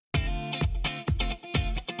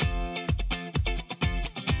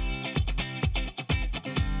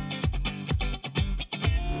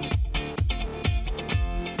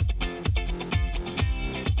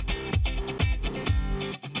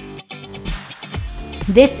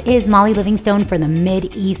This is Molly Livingstone for the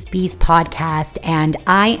Mid-East Beast podcast, and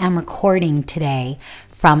I am recording today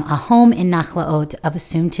from a home in Nachlaot of a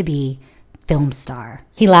soon-to-be film star.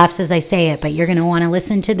 He laughs as I say it, but you're going to want to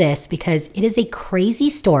listen to this because it is a crazy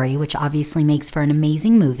story, which obviously makes for an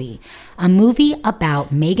amazing movie. A movie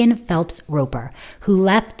about Megan Phelps Roper, who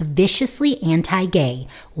left the viciously anti-gay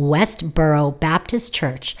Westboro Baptist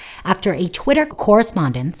Church after a Twitter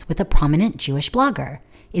correspondence with a prominent Jewish blogger,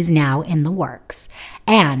 is now in the works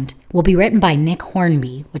and will be written by Nick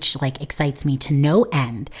Hornby, which excites me to no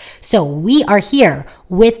end. So we are here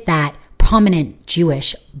with that prominent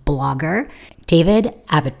Jewish blogger, David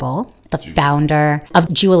Abitbol, the founder of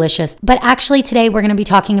Jewilicious. But actually today we're going to be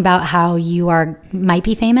talking about how you might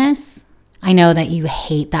be famous. I know that you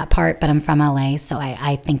hate that part, but I'm from LA, so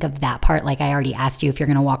I think of that part like I already asked you if you're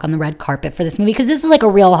going to walk on the red carpet for this movie, because this is like a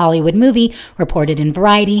real Hollywood movie reported in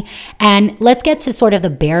Variety. And let's get to sort of the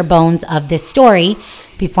bare bones of this story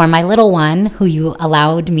before my little one, who you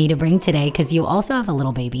allowed me to bring today, because you also have a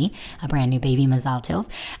little baby, a brand new baby, Mazal Tov.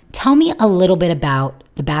 Tell me a little bit about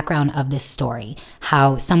the background of this story,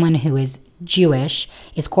 how someone who is Jewish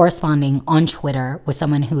is corresponding on Twitter with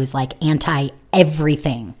someone who is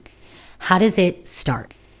anti-everything. How does it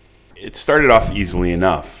start? It started off easily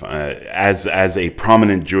enough. As a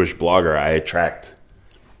prominent Jewish blogger, I attract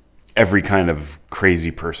every kind of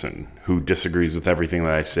crazy person who disagrees with everything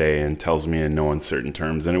that I say and tells me in no uncertain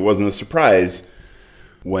terms. And it wasn't a surprise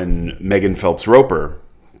when Megan Phelps Roper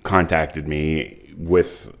contacted me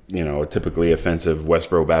with, a typically offensive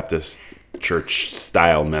Westboro Baptist Church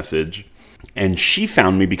style message. And she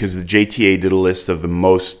found me because the JTA did a list of the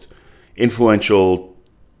most influential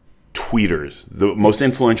tweeters, the most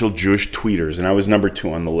influential Jewish tweeters, and I was number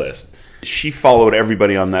 2 on the list. She followed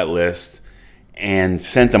everybody on that list and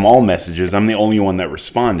sent them all messages. I'm the only one that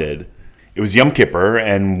responded. It was Yom Kippur,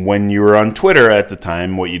 and when you were on Twitter at the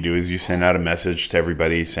time, what you do is you send out a message to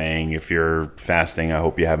everybody saying, if you're fasting, I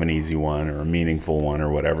hope you have an easy one or a meaningful one or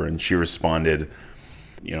whatever. And she responded,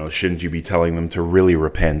 shouldn't you be telling them to really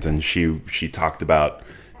repent? And she talked about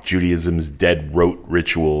Judaism's dead rote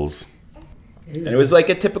rituals. And it was like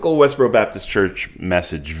a typical Westboro Baptist Church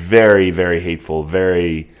message. Very, very hateful,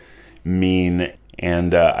 very mean.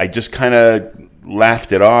 And I just kind of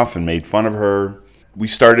laughed it off and made fun of her. We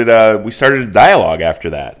started a dialogue after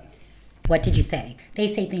that. What did you say? They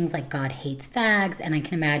say things like God hates fags, and I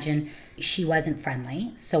can imagine she wasn't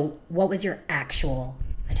friendly. So what was your actual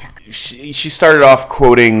attack? She started off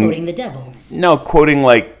quoting the devil. No, quoting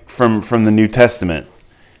from the New Testament.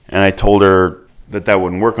 And I told her that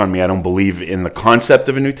wouldn't work on me. I don't believe in the concept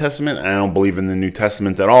of a New Testament, and I don't believe in the New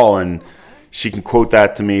Testament at all. And she can quote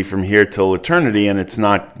that to me from here till eternity, and it's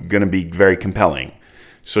not going to be very compelling.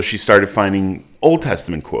 So she started finding Old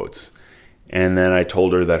Testament quotes. And then I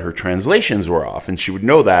told her that her translations were off, and she would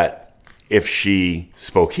know that if she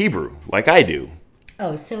spoke Hebrew, like I do.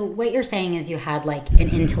 Oh, so what you're saying is you had an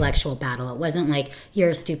intellectual battle. It wasn't like you're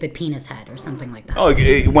a stupid penis head or something like that. Oh,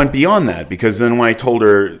 it went beyond that, because then when I told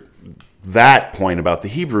her that point about the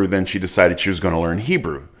Hebrew, then she decided she was going to learn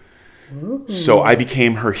Hebrew. Ooh. So I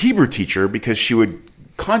became her Hebrew teacher, because she would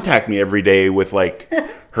contact me every day with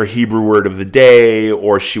her Hebrew word of the day,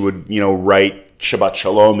 or she would, write Shabbat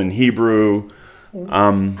Shalom in Hebrew.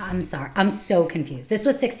 I'm sorry. I'm so confused. This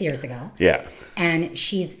was 6 years ago. Yeah. And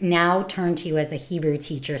she's now turned to you as a Hebrew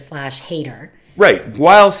teacher / hater. Right.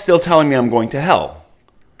 While still telling me I'm going to hell.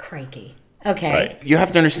 Crikey. Okay. Right. You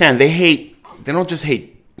have to understand, they don't just hate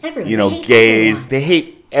everyone. Gays. They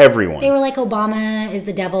hate everyone. They were like, Obama is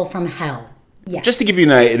the devil from hell. Yeah. Just to give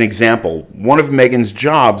you an example, one of Megan's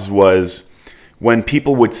jobs was when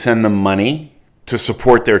people would send them money to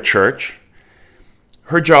support their church,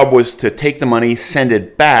 her job was to take the money, send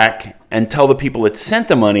it back, and tell the people that sent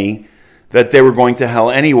the money that they were going to hell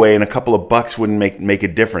anyway, and a couple of bucks wouldn't make a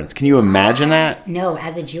difference. Can you imagine that? No,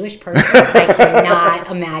 as a Jewish person, I cannot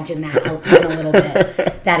imagine that in a little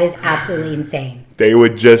bit. That is absolutely insane. They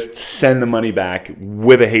would just send the money back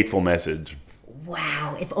with a hateful message.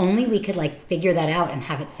 Wow. If only we could figure that out and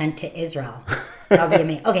have it sent to Israel. That would be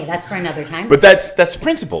amazing. Okay, that's for another time. But that's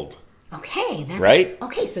principled. Okay. Right?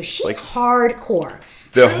 Okay, so she's hardcore.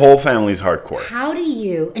 The whole family's hardcore. How do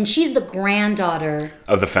you... And she's the granddaughter...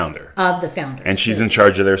 Of the founder. And she's in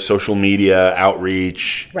charge of their social media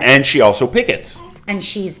outreach. Right. And she also pickets. And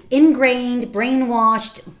she's ingrained,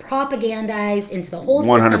 brainwashed, propagandized into the whole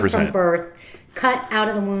system 100%. From birth, cut out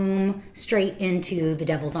of the womb, straight into the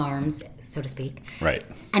devil's arms, so to speak. Right.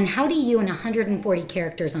 And how do you, in 140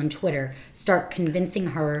 characters on Twitter, start convincing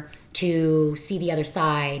her to see the other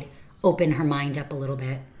side, open her mind up a little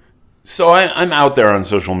bit? So I'm out there on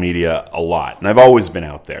social media a lot, and I've always been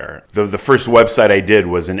out there. The first website I did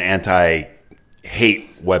was an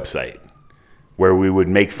anti-hate website where we would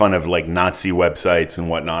make fun of like Nazi websites and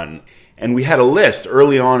whatnot. And we had a list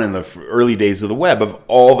early on in the early days of the web of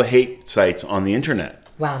all the hate sites on the internet.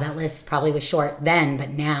 Wow, that list probably was short then, but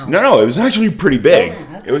now. No, it was actually pretty big.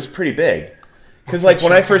 Yeah, okay. It was pretty big. Because like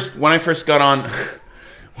when I first got on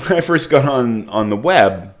on the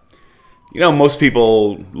web, most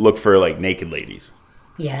people look for like naked ladies.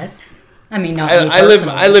 Yes. I mean, not me I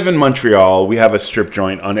personally. live in Montreal. We have a strip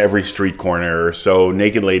joint on every street corner, so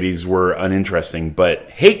naked ladies were uninteresting, but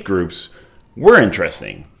hate groups were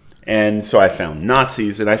interesting. And so I found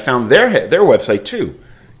Nazis, and I found their website too,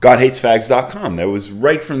 GodHatesFags.com. That was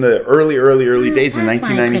right from the early days in 1994. That's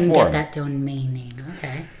why I couldn't get that domain name.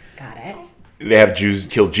 Okay, got it. They have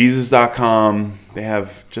JewsKillJesus.com. They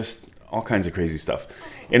have just all kinds of crazy stuff.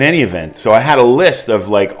 In any event, so I had a list of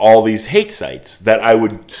like all these hate sites that I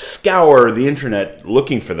would scour the internet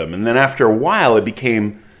looking for them. And then after a while, it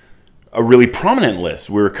became a really prominent list.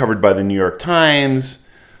 We were covered by the New York Times,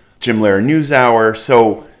 Jim Lehrer NewsHour.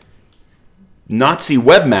 So Nazi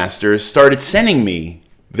webmasters started sending me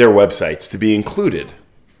their websites to be included.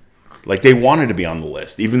 Like they wanted to be on the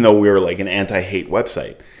list, even though we were like an anti-hate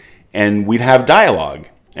website. And we'd have dialogue.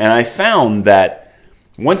 And I found that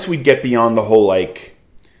once we'd get beyond the whole like,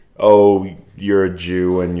 oh, you're a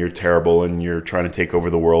Jew and you're terrible and you're trying to take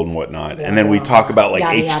over the world and whatnot. And then we talk about like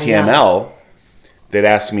HTML. They'd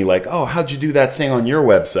ask me like, oh, how'd you do that thing on your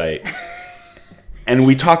website? And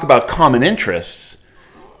we talk about common interests.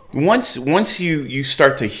 Once you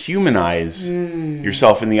start to humanize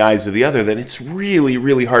yourself in the eyes of the other, then it's really,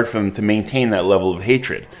 really hard for them to maintain that level of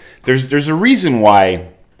hatred. There's a reason why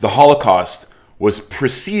the Holocaust was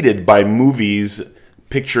preceded by movies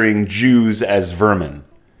picturing Jews as vermin.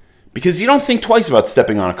 Because you don't think twice about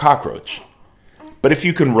stepping on a cockroach. But if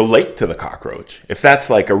you can relate to the cockroach, if that's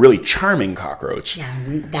like a really charming cockroach... Yeah,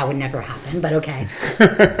 that would never happen, but okay.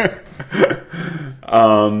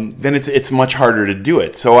 Then it's much harder to do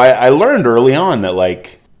it. So I learned early on that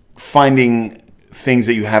like finding things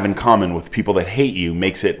that you have in common with people that hate you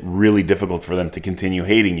makes it really difficult for them to continue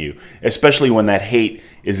hating you, especially when that hate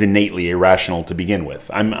is innately irrational to begin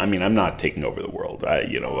with. I'm not taking over the world. I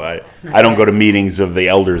don't go to meetings of the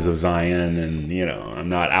elders of Zion, and I'm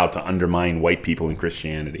not out to undermine white people in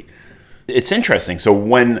Christianity. It's interesting. So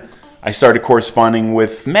when I started corresponding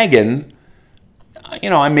with Megan,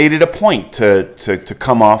 I made it a point to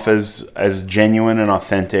come off as genuine and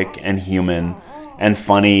authentic and human and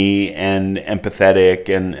funny and empathetic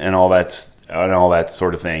and all that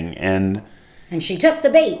sort of thing. And she took the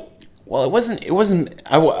bait. Well, it wasn't.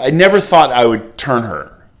 I never thought I would turn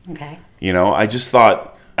her. Okay. I just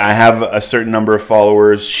thought I have a certain number of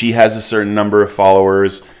followers. She has a certain number of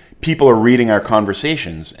followers. People are reading our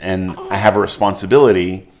conversations, and I have a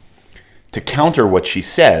responsibility to counter what she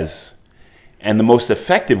says. And the most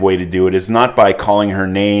effective way to do it is not by calling her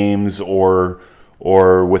names or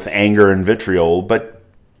with anger and vitriol, but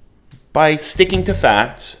by sticking to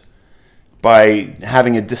facts, by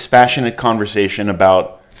having a dispassionate conversation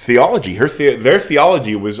about theology. Their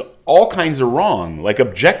theology was all kinds of wrong, like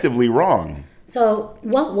objectively wrong. So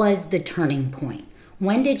what was the turning point?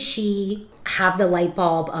 When did she have the light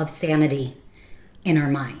bulb of sanity in her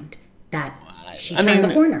mind that she turned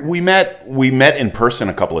the corner? We met in person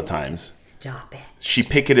a couple of times. Stop it. She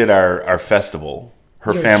picketed our festival.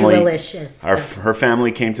 Her family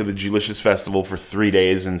came to the Jewlicious Festival for 3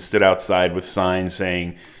 days and stood outside with signs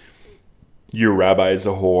saying, "Your rabbi is a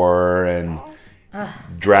whore," and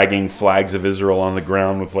dragging flags of Israel on the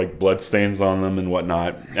ground with like blood stains on them and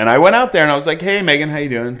whatnot. And I went out there and I was like, "Hey, Megan, how you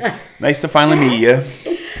doing? Nice to finally meet you."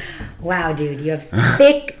 Wow, dude, you have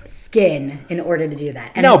thick skin in order to do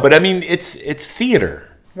that. And no, but I mean, it's theater.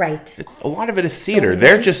 Right. A lot of it is theater.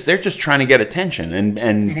 They're just trying to get attention, and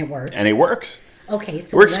it works. And it works. Okay,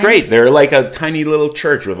 so it works great. They're like a tiny little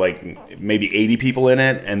church with like maybe 80 people in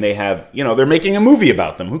it, and they have, they're making a movie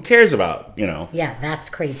about them. Who cares about, Yeah, that's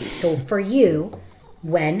crazy. So for you,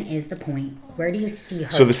 when is the point? Where do you see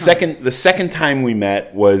her? So the second time we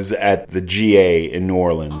met was at the GA in New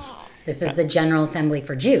Orleans. This is the General Assembly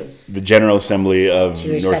for Jews. The General Assembly of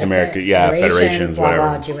Jewish North America. Federations, whatever.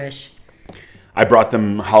 Blah, blah, Jewish. I brought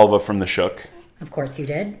them halva from the shuk. Of course you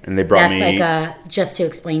did. And they brought me... That's like just to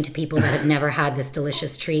explain to people that have never had this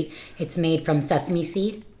delicious treat, it's made from sesame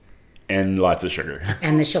seed. And lots of sugar.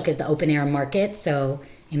 And the shuk is the open air market, so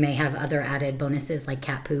it may have other added bonuses like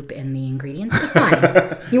cat poop in the ingredients, but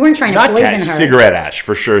fine. You weren't trying to poison her. Cigarette ash,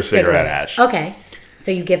 for sure, cigarette ash. Okay. So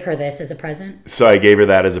you give her this as a present? So I gave her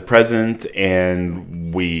that as a present,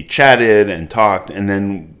 and we chatted and talked, and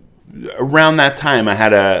then around that time, I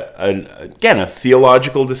had a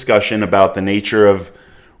theological discussion about the nature of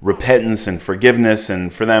repentance and forgiveness.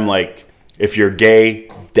 And for them, like, if you're gay,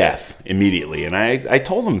 death immediately. And I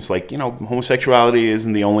told them, it's like, homosexuality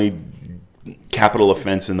isn't the only capital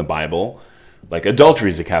offense in the Bible. Like, adultery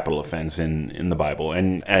is a capital offense in the Bible.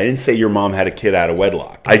 And I didn't say your mom had a kid out of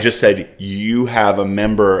wedlock. I just said you have a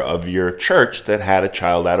member of your church that had a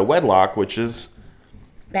child out of wedlock, which is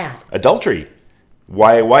bad. Adultery.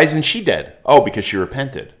 Why isn't she dead? Oh, because she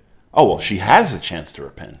repented. Oh, well, she has a chance to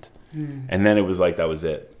repent. And then it was like, that was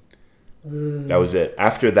it. Ooh. That was it.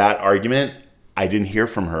 After that argument, I didn't hear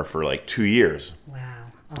from her for like 2 years. Wow.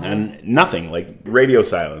 Oh. And nothing, like radio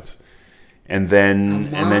silence. And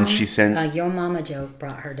then she sent... your mama joke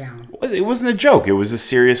brought her down. It wasn't a joke. It was a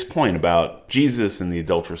serious point about Jesus and the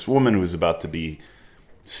adulterous woman who was about to be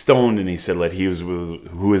stoned. And he said, let he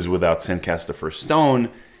who is without sin cast the first stone.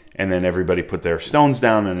 And then everybody put their stones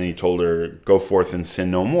down. And then he told her, go forth and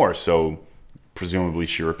sin no more. So presumably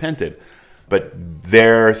she repented. But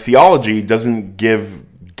their theology doesn't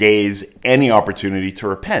give gays any opportunity to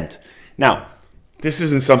repent. Now, this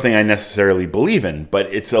isn't something I necessarily believe in, but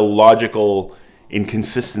it's a logical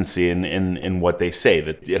inconsistency in what they say.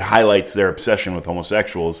 That it highlights their obsession with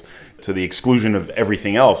homosexuals to the exclusion of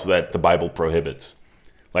everything else that the Bible prohibits.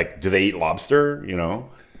 Like, do they eat lobster?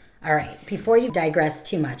 All right. Before you digress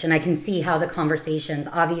too much, and I can see how the conversations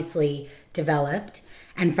obviously developed,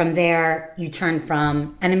 and from there you turn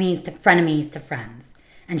from enemies to frenemies to friends.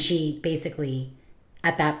 And she basically,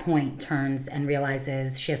 at that point, turns and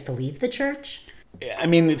realizes she has to leave the church. I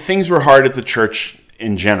mean, things were hard at the church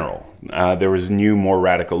in general. There was new, more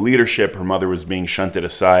radical leadership. Her mother was being shunted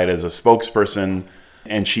aside as a spokesperson.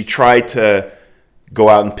 And she tried to go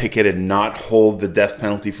out and picket and not hold the death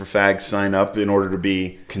penalty for fags sign up in order to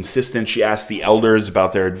be consistent. She asked the elders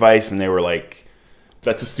about their advice, and they were like,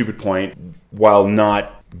 that's a stupid point, while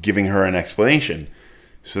not giving her an explanation.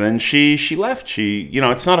 So then she left.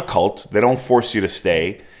 It's not a cult. They don't force you to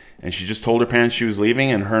stay. And she just told her parents she was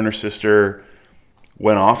leaving, and her and her sister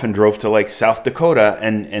went off and drove to like South Dakota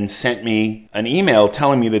and sent me an email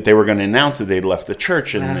telling me that they were going to announce that they'd left the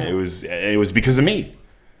church. And it was because of me.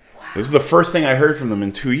 Wow. This is the first thing I heard from them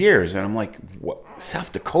in 2 years. And I'm like, what?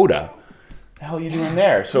 South Dakota? What the hell are you doing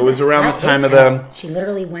there? So it was around the time of the... She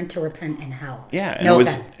literally went to repent in hell. Yeah. And no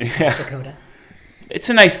offense, South Dakota. It's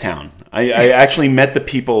a nice town. I actually met the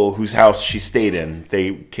people whose house she stayed in.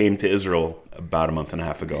 They came to Israel about a month and a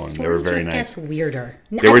half ago, and they were very nice. Gets weirder.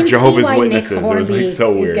 They were Jehovah's Witnesses. It was like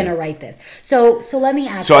so weird. He's going to write this. So let me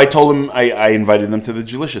ask. So I told him I invited them to the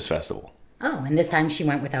Julicious Festival. Oh, and this time she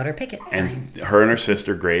went without her picket signs. And her and her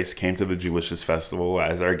sister Grace came to the Julicious Festival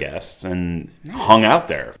as our guests and hung out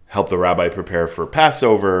there. Helped the rabbi prepare for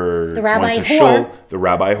Passover. The rabbi whore. The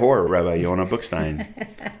rabbi whore, Rabbi Yonah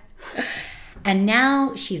Bookstein. And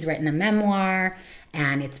now she's written a memoir,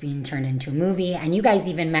 and it's being turned into a movie. And you guys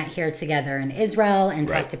even met here together in Israel and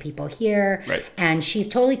talked to people here. Right. And she's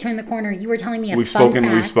totally turned the corner. You were telling me We've spoken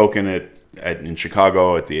in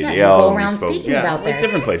Chicago at the ADL. You go around speaking about this.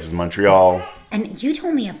 Different places, Montreal. And you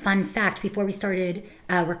told me a fun fact before we started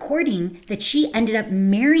recording that she ended up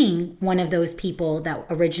marrying one of those people that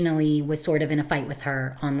originally was sort of in a fight with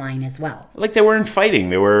her online as well. Like, they weren't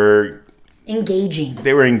fighting. They were... engaging.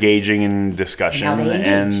 They were engaging in discussion,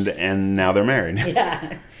 and now they're married.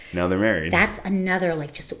 Yeah. Now they're married. That's another,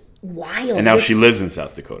 just wild. And now she lives in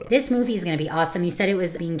South Dakota. This movie is going to be awesome. You said it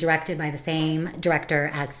was being directed by the same director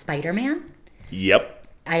as Spider-Man? Yep.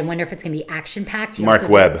 I wonder if it's going to be action-packed. Mark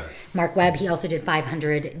Webb. Mark Webb. He also did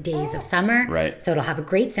 500 Days of Summer. Right. So it'll have a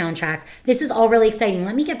great soundtrack. This is all really exciting.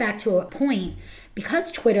 Let me get back to a point.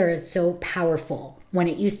 Because Twitter is so powerful, when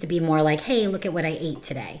it used to be more like, hey, look at what I ate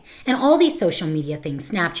today. And all these social media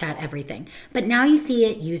things, Snapchat, everything. But now you see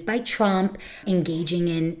it used by Trump, engaging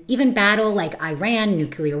in even battle like Iran,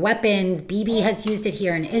 nuclear weapons. Bibi has used it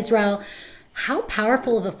here in Israel. How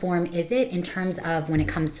powerful of a form is it in terms of when it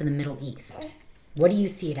comes to the Middle East? What do you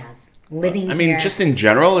see it as? Living here? I mean, just in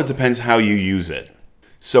general, it depends how you use it.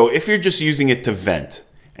 So if you're just using it to vent,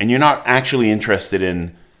 and you're not actually interested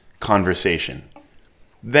in conversation,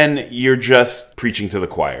 then you're just preaching to the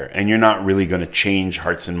choir, and you're not really going to change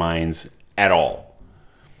hearts and minds at all.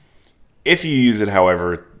 If you use it,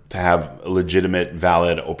 however, to have a legitimate,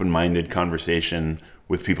 valid, open-minded conversation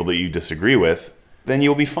with people that you disagree with, then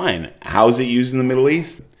you'll be fine. How's it used in the Middle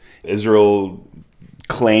East? Israel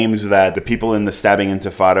claims that the people in the stabbing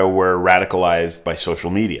intifada were radicalized by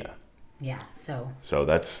social media. Yeah, so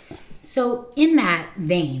that's... So in that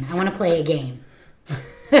vein, I want to play a game.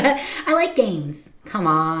 I like games. Come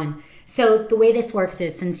on. So the way this works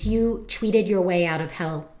is, since you tweeted your way out of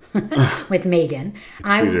hell with Megan.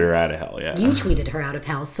 Tweeted her out of hell, yeah. You tweeted her out of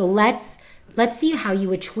hell. So let's see how you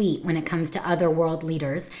would tweet when it comes to other world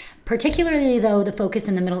leaders, particularly, though, the focus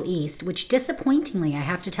in the Middle East, which disappointingly, I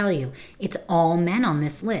have to tell you, it's all men on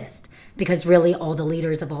this list because really all the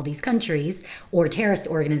leaders of all these countries or terrorist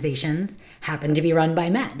organizations happen to be run by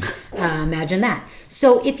men. Imagine that.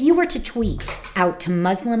 So if you were to tweet out to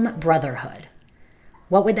Muslim Brotherhood,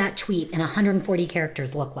 what would that tweet in 140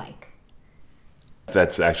 characters look like?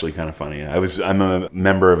 That's actually kind of funny. I'm a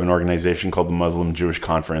member of an organization called the Muslim Jewish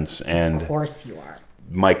Conference, and of course you are.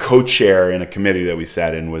 My co-chair in a committee that we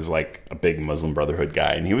sat in was like a big Muslim Brotherhood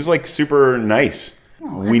guy, and he was like super nice.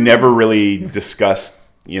 We never really discussed,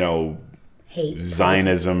 hate,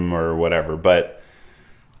 Zionism or whatever, but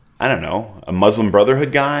I don't know. A Muslim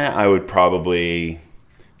Brotherhood guy, I would probably,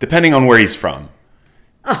 depending on where he's from,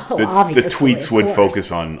 obviously, the tweets would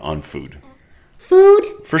focus on food. Food?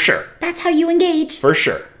 For sure. That's how you engage? For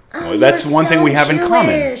sure. Oh, that's one thing we have in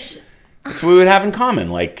common. That's what we would have in common.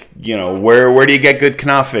 Like, where do you get good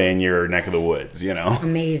knafe in your neck of the woods,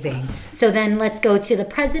 Amazing. So then let's go to the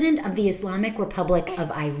president of the Islamic Republic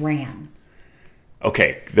of Iran.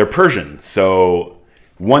 Okay, they're Persian. So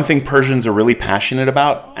one thing Persians are really passionate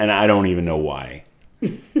about, and I don't even know why,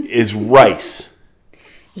 is rice.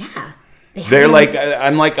 Yeah. They're like,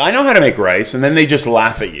 I'm like, I know how to make rice, and then they just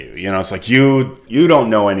laugh at you. It's like, you don't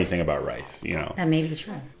know anything about rice, That may be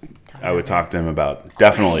true. I would talk to them about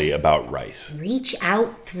rice. Reach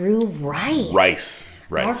out through rice. Rice.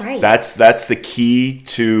 All right. That's the key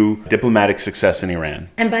to diplomatic success in Iran.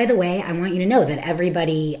 And by the way, I want you to know that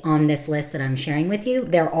everybody on this list that I'm sharing with you,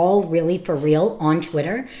 they're all really for real on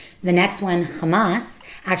Twitter. The next one, Hamas,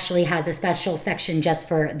 actually has a special section just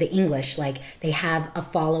for the English. Like they have a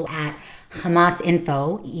follow at Hamas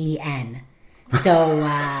Info EN. So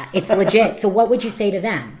it's legit. So what would you say to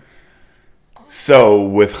them? So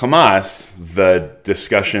with Hamas, the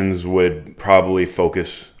discussions would probably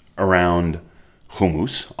focus around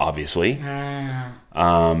hummus, obviously.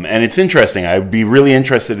 And it's interesting. I'd be really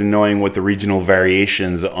interested in knowing what the regional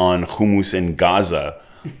variations on hummus in Gaza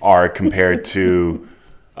are compared to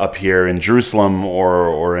up here in Jerusalem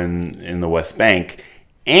or in the West Bank.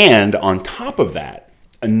 And on top of that,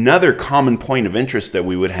 another common point of interest that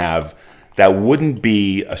we would have that wouldn't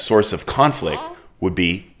be a source of conflict would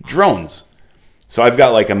be drones. So I've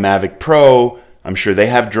got like a Mavic Pro. I'm sure they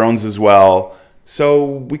have drones as well. So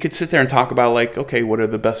we could sit there and talk about like, okay, what are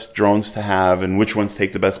the best drones to have and which ones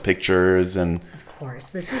take the best pictures? And of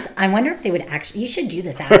course, I wonder if they would actually, you should do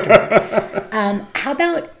this afterward. How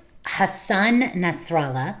about Hassan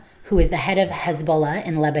Nasrallah, who is the head of Hezbollah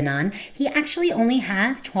in Lebanon? He actually only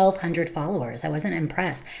has 1,200 followers. I wasn't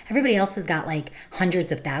impressed. Everybody else has got like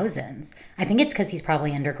hundreds of thousands. I think it's because he's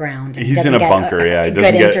probably underground. And he's in a bunker, yeah. It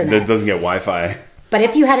doesn't get Wi-Fi. But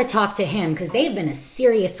if you had to talk to him, because they've been a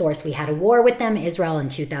serious source. We had a war with them, Israel in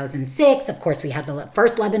 2006. Of course, we had the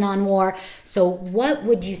first Lebanon war. So what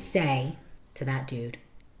would you say to that dude?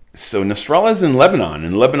 So Nasrallah's in Lebanon,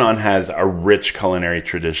 and Lebanon has a rich culinary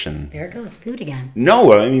tradition. There goes food again.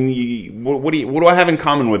 No, I mean, what do I have in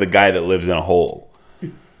common with a guy that lives in a hole?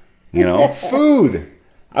 Food.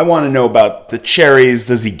 I want to know about the cherries.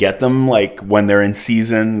 Does he get them like when they're in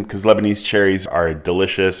season? Because Lebanese cherries are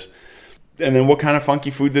delicious. And then what kind of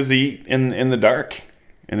funky food does he eat in the dark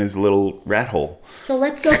in his little rat hole? So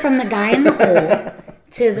let's go from the guy in the hole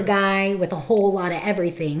to the guy with a whole lot of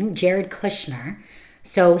everything, Jared Kushner.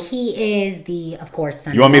 So he is of course,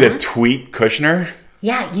 son-in-law. You want me to tweet Kushner?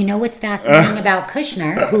 Yeah, you know what's fascinating about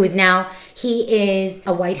Kushner, who is now, he is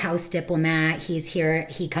a White House diplomat. He's here,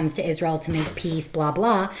 he comes to Israel to make peace, blah,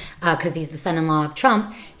 blah, because he's the son-in-law of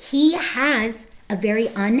Trump. He has a very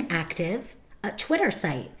unactive Twitter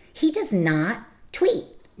site. He does not tweet.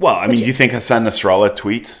 Well, I mean, do you think Hassan Nasrallah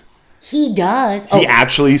tweets? He does. He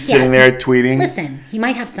actually sitting there tweeting? Listen, he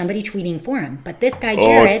might have somebody tweeting for him, but this guy,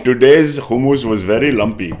 Jared... today's hummus was very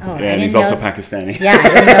lumpy. And he's also Pakistani. Yeah, I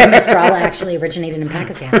didn't know Nasrallah actually originated in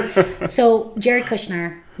Pakistan. So Jared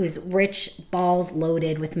Kushner, who's rich, balls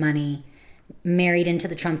loaded with money, married into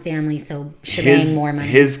the Trump family, so shebang more money.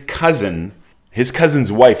 His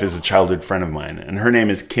cousin's wife is a childhood friend of mine, and her name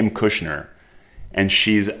is Kim Kushner, and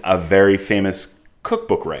she's a very famous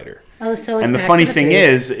cookbook writer. Oh, so it's and the back funny to the thing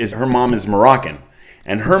food. is her mom is Moroccan,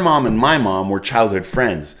 and her mom and my mom were childhood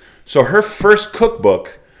friends. So her first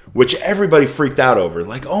cookbook, which everybody freaked out over,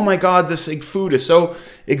 like, oh my God, this food is so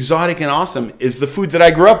exotic and awesome, is the food that I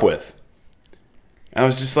grew up with. And I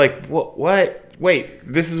was just like, what?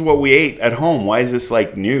 Wait, this is what we ate at home. Why is this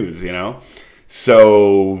like news,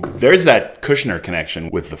 So there's that Kushner connection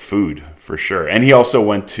with the food for sure. And he also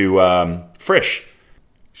went to Frisch.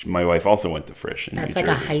 My wife also went to Frisch in That's New like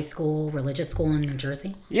Jersey. a high school, religious school in New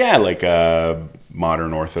Jersey? Yeah, like a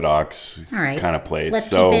modern Orthodox All right. kind of place.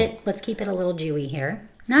 Let's keep it a little Jewy here.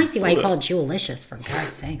 Now I see why you call it Jewelicious, for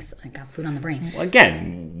God's sakes. I got food on the brain. Well,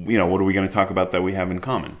 again, what are we going to talk about that we have in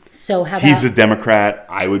common? So how about He's a Democrat.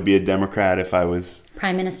 I would be a Democrat if I was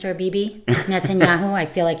Prime Minister Bibi Netanyahu? I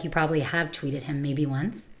feel like you probably have tweeted him maybe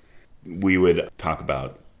once. We would talk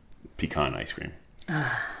about pecan ice cream.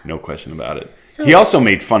 No question about it. So, he also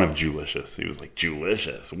made fun of Jewlicious. He was like,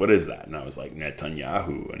 Jewlicious? What is that? And I was like,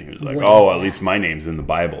 Netanyahu. And he was like, at least my name's in the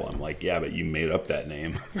Bible. I'm like, yeah, but you made up that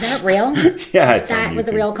name. Is that real? Yeah, it's That was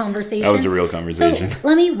a real conversation? That was a real conversation. So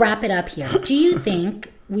let me wrap it up here. Do you think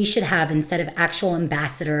we should have, instead of actual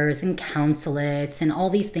ambassadors and consulates and all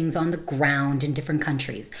these things on the ground in different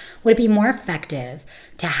countries, would it be more effective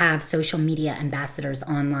to have social media ambassadors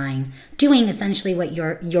online doing essentially what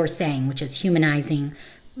you're saying, which is humanizing,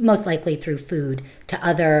 most likely through food, to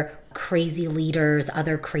other crazy leaders,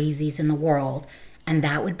 other crazies in the world, and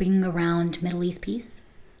that would bring around Middle East peace?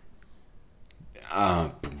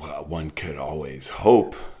 Well, one could always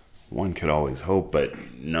hope. But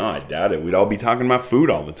no, I doubt it. We'd all be talking about food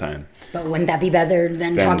all the time. But wouldn't that be better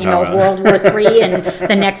than talking about World War III and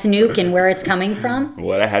the next nuke and where it's coming from?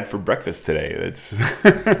 What I had for breakfast today. That's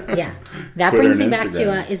yeah. That Twitter brings me and back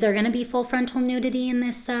Instagram. to, is there going to be full frontal nudity in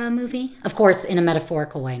this movie? Of course, in a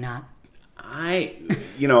metaphorical way, not. I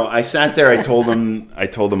sat there. I told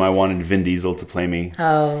them I wanted Vin Diesel to play me.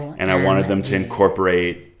 Oh. And I wanted them to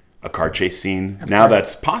incorporate a car chase scene. Now course.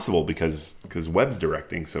 that's possible because Webb's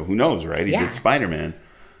directing, so who knows, right? He did Spider-Man.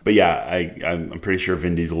 But yeah, I'm pretty sure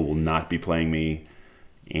Vin Diesel will not be playing me,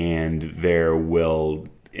 and there will,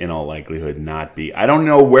 in all likelihood, not be. I don't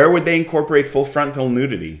know, where would they incorporate full frontal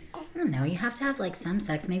nudity? I don't know. You have to have like some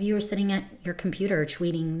sex. Maybe you were sitting at your computer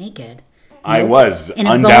tweeting naked. I was in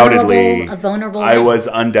undoubtedly a vulnerable I way. was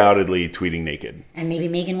undoubtedly tweeting naked. And maybe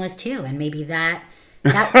Megan was too. And maybe that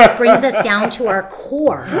brings us down to our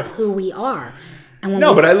core of who we are. And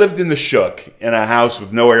But I lived in the Shook in a house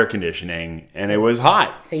with no air conditioning, and it was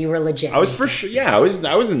hot. So you were legit. I was for sure. Yeah, I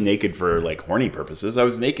wasn't naked for like horny purposes. I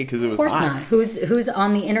was naked because it was hot. Of course not. Who's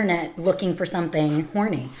on the internet looking for something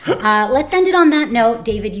horny? Let's end it on that note.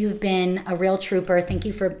 David, you've been a real trooper. Thank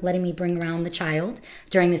you for letting me bring around the child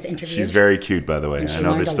during this interview. She's very cute, by the way. I know this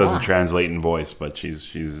learned a doesn't lot. translate in voice, but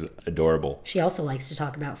she's adorable. She also likes to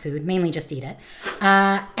talk about food, mainly just eat it.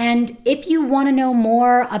 And if you want to know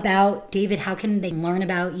more about David, how can they learn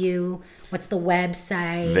about you? What's the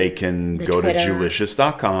website? They can go to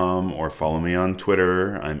Jewlicious.com or follow me on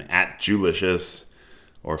Twitter. I'm at Jewlicious,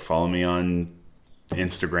 or follow me on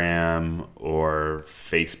Instagram or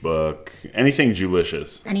Facebook. Anything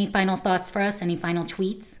Jewlicious. Any final thoughts for us? Any final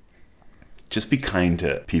tweets? Just be kind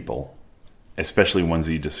to people, especially ones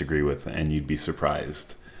that you disagree with, and you'd be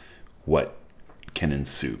surprised what can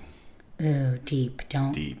ensue. Ooh, deep.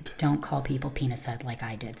 Don't call people penis head like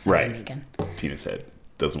I did. Sorry, Right. Megan. Penis head.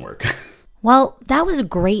 Doesn't work. Well, that was a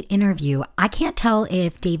great interview. I can't tell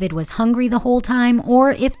if David was hungry the whole time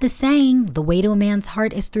or if the saying, the way to a man's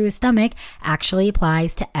heart is through his stomach, actually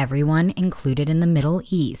applies to everyone included in the Middle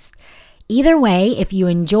East. Either way, if you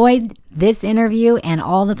enjoyed this interview and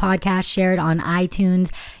all the podcasts shared on iTunes,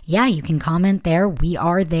 you can comment there. We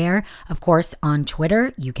are there. Of course, on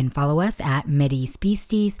Twitter, you can follow us at Mideast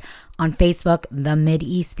Beasties. On Facebook, The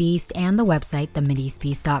Mideast Beast, and the website,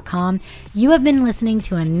 themideastbeast.com. You have been listening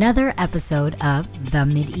to another episode of the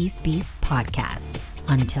Mideast Beast podcast.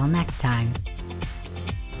 Until next time.